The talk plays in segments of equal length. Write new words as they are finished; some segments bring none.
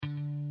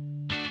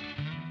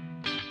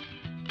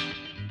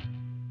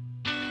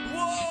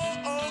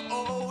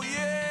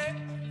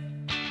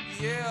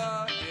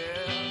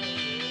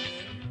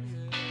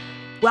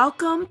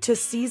Welcome to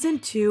Season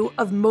 2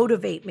 of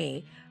Motivate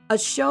Me, a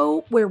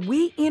show where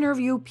we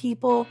interview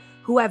people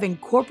who have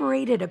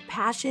incorporated a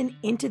passion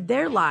into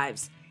their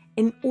lives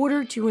in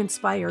order to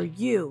inspire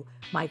you,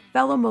 my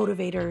fellow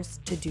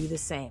motivators, to do the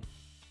same.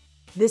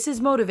 This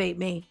is Motivate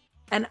Me,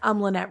 and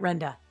I'm Lynette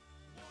Renda.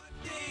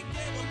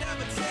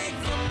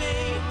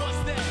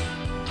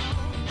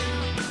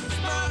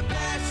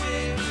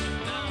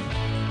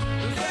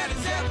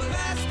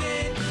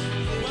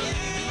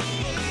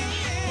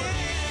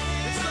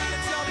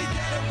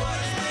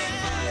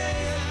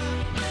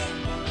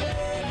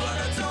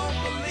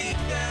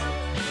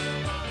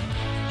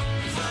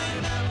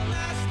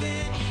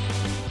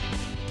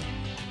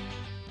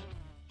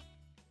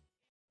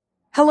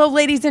 Hello,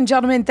 ladies and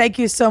gentlemen. Thank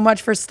you so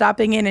much for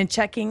stopping in and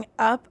checking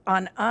up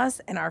on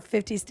us and our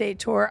 50-state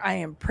tour. I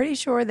am pretty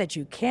sure that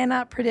you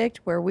cannot predict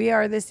where we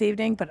are this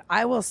evening, but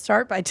I will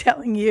start by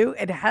telling you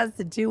it has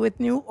to do with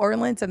New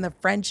Orleans and the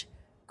French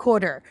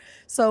Quarter.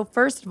 So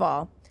first of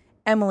all,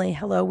 Emelie,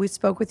 hello. We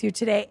spoke with you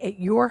today at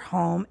your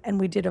home, and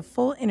we did a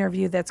full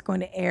interview that's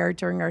going to air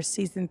during our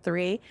Season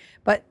 3.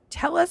 But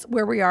tell us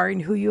where we are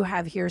and who you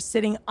have here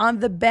sitting on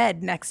the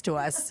bed next to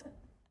us.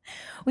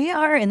 We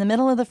are in the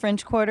middle of the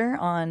French Quarter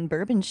on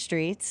Bourbon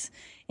Street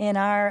in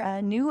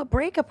our new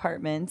break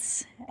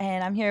apartments.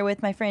 And I'm here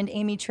with my friend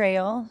Amy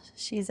Trail.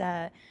 She's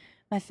my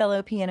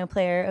fellow piano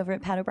player over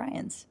at Pat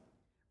O'Brien's.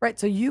 Right.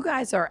 So you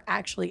guys are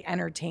actually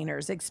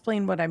entertainers.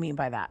 Explain what I mean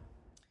by that.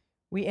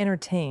 We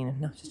entertain.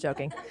 No, just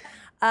joking.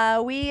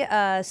 We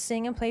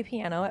sing and play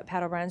piano at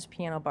Pat O'Brien's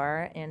Piano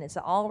Bar. And it's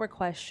an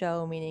all-request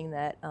show, meaning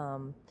that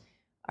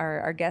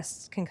our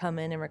guests can come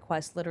in and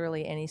request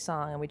literally any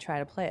song, and we try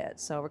to play it.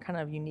 So we're kind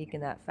of unique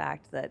in that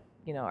fact that,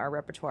 you know, our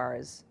repertoire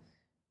is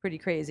pretty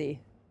crazy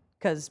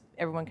because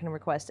everyone can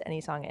request any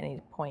song at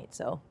any point.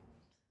 So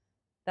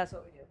that's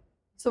what we do.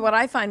 So what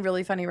I find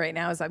really funny right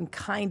now is I'm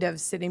kind of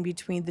sitting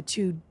between the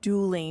two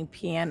dueling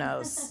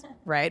pianos,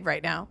 right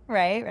now.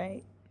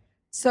 Right.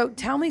 So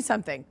tell me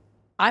something.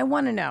 I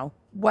want to know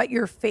what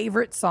your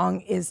favorite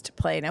song is to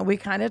play. Now, we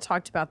kind of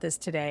talked about this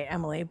today,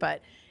 Emelie,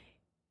 but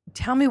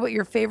tell me what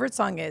your favorite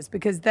song is,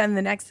 because then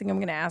the next thing I'm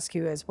going to ask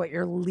you is what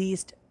your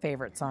least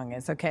favorite song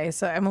is, okay?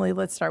 So, Emelie,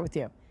 let's start with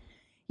you.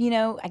 You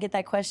know, I get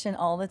that question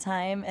all the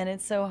time, and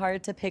it's so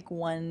hard to pick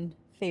one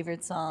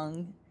favorite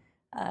song.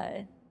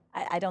 I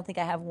don't think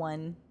I have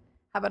one.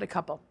 How about a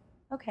couple?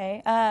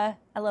 Okay. I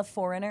love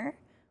Foreigner,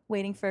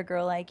 Waiting for a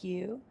Girl Like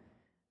You.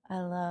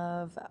 I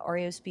love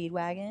REO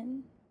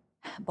Speedwagon,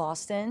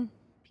 Boston,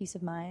 Peace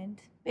of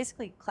Mind.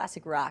 Basically,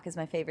 classic rock is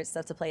my favorite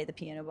stuff to play at the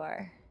piano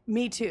bar.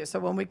 Me too. So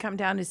when we come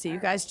down to see you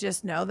guys,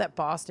 just know that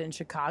Boston,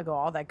 Chicago,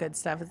 all that good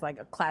stuff is like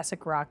a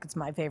classic rock. It's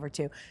my favorite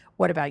too.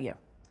 What about you?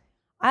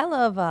 I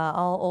love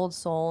all old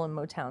soul and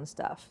Motown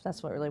stuff.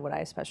 That's what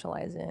I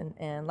specialize in.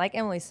 And like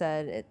Emelie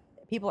said,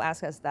 people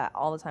ask us that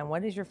all the time.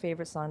 What is your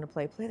favorite song to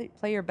play?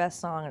 Play your best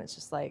song. And it's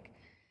just like,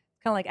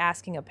 kind of like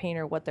asking a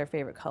painter what their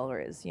favorite color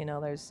is. You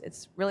know,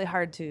 it's really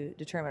hard to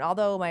determine.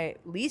 Although my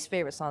least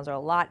favorite songs are a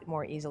lot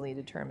more easily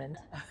determined.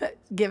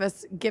 Give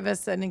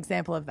us an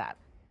example of that.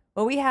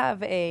 Well, we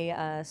have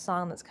a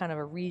song that's kind of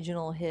a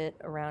regional hit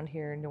around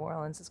here in New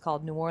Orleans. It's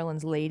called New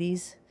Orleans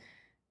Ladies.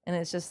 And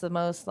it's just the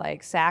most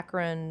like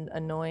saccharine,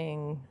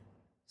 annoying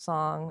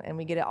song. And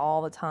we get it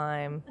all the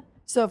time.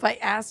 So if I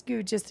ask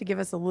you just to give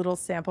us a little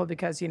sample,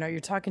 because, you know,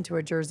 you're talking to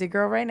a Jersey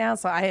girl right now,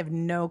 so I have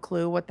no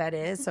clue what that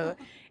is. So,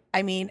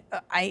 I mean,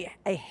 I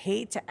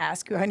hate to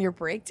ask you on your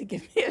break to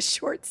give me a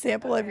short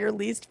sample of your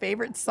least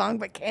favorite song,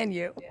 but can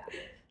you? Yeah.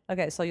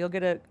 Okay, so you'll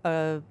get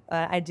a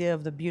idea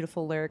of the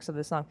beautiful lyrics of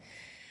the song.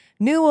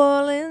 New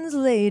Orleans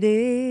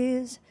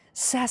ladies,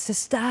 sassy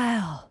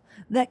style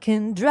that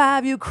can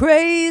drive you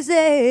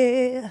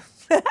crazy.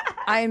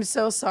 I am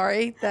so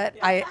sorry that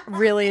I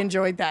really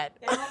enjoyed that.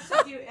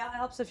 It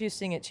helps if you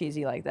sing it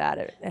cheesy like that.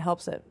 It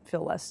helps it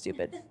feel less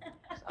stupid.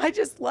 I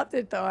just loved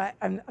it, though.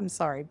 I'm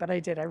sorry, but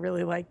I did. I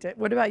really liked it.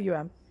 What about you,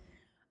 Em?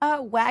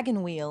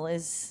 Wagon Wheel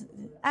is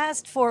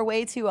asked for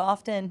way too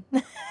often.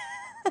 Yeah,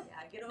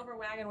 get over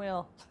Wagon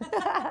Wheel.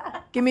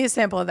 Give me a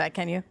sample of that,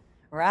 can you?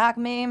 Rock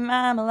me,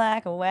 mama,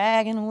 like a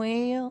wagon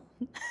wheel.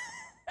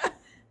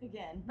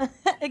 Again,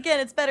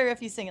 it's better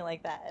if you sing it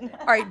like that.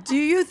 All right. Do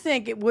you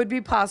think it would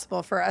be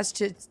possible for us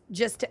to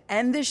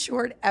end this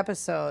short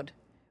episode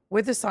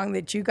with a song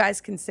that you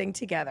guys can sing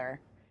together?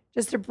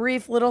 Just a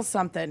brief little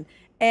something.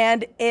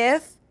 And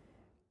if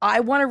I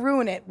want to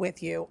ruin it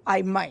with you,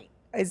 I might.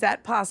 Is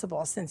that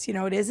possible? Since, you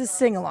know, it is a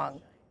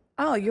sing-along.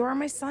 Oh, You Are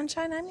My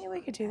Sunshine? I mean, we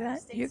could do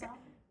that.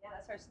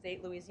 That's our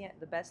state, Louisiana.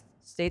 The best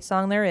state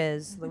song there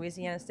is,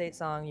 Louisiana state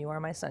song, You Are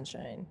My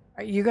Sunshine. All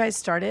right, you guys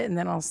start it, and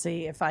then I'll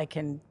see if I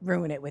can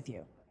ruin it with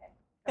you.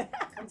 Okay.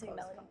 Come take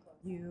melody.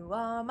 You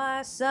are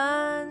my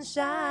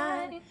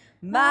sunshine,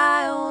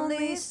 my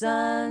only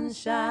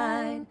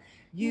sunshine.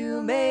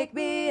 You make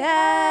me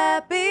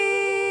happy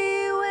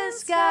when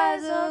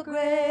skies are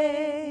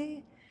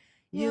gray.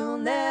 You'll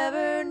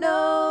never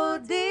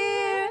know,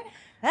 dear,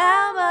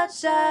 how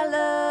much I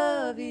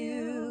love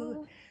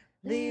you.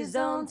 Please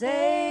don't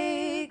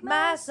take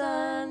my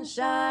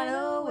sunshine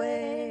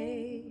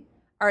away.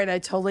 All right, I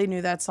totally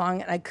knew that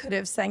song and I could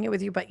have sang it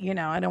with you, but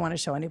I don't want to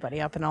show anybody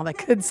up and all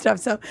that good stuff.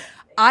 So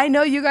I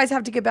know you guys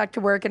have to get back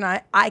to work and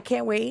I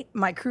can't wait.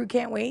 My crew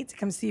can't wait to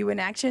come see you in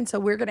action. So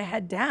we're going to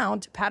head down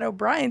to Pat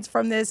O'Brien's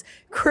from this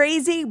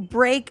crazy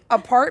break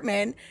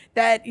apartment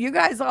that you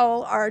guys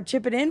all are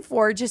chipping in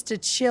for just to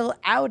chill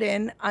out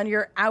in on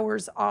your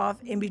hours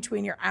off in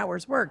between your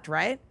hours worked,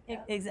 right?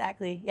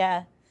 Exactly.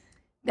 Yeah.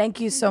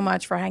 Thank you so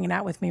much for hanging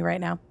out with me right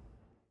now.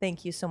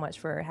 Thank you so much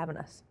for having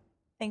us.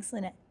 Thanks,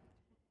 Lynette.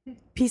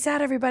 Peace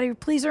out, everybody.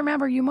 Please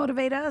remember, you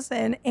motivate us,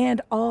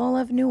 and all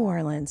of New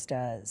Orleans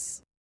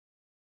does.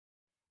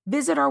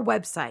 Visit our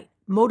website,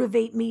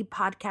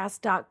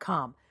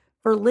 motivatemepodcast.com,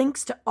 for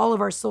links to all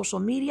of our social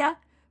media,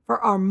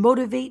 for our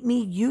Motivate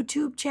Me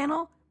YouTube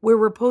channel, where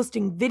we're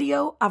posting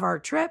video of our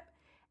trip,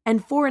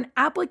 and for an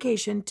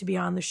application to be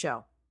on the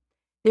show.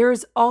 There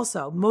is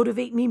also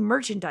Motivate Me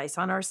merchandise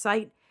on our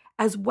site,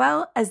 as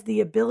well as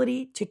the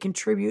ability to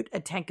contribute a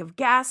tank of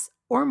gas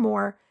or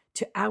more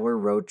to our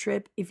road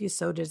trip if you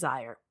so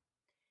desire.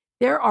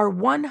 There are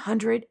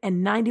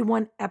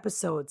 191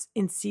 episodes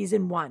in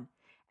Season 1,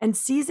 and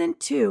Season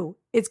 2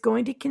 is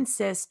going to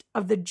consist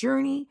of the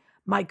journey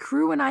my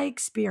crew and I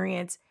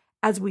experience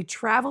as we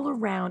travel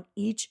around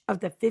each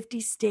of the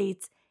 50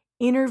 states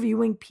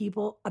interviewing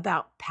people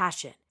about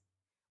passion.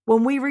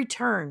 When we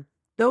return,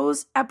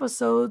 those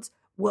episodes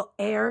will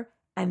air,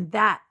 and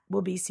that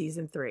will be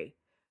Season 3.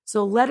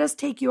 So let us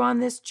take you on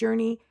this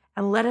journey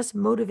and let us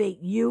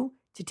motivate you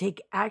to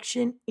take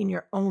action in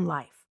your own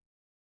life.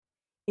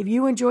 If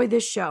you enjoy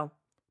this show,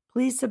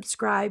 please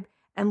subscribe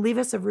and leave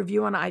us a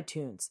review on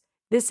iTunes.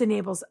 This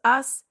enables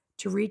us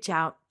to reach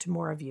out to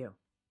more of you.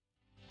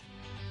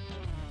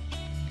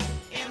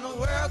 And the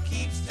world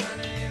keeps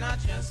turning and I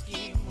just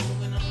keep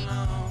moving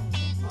along.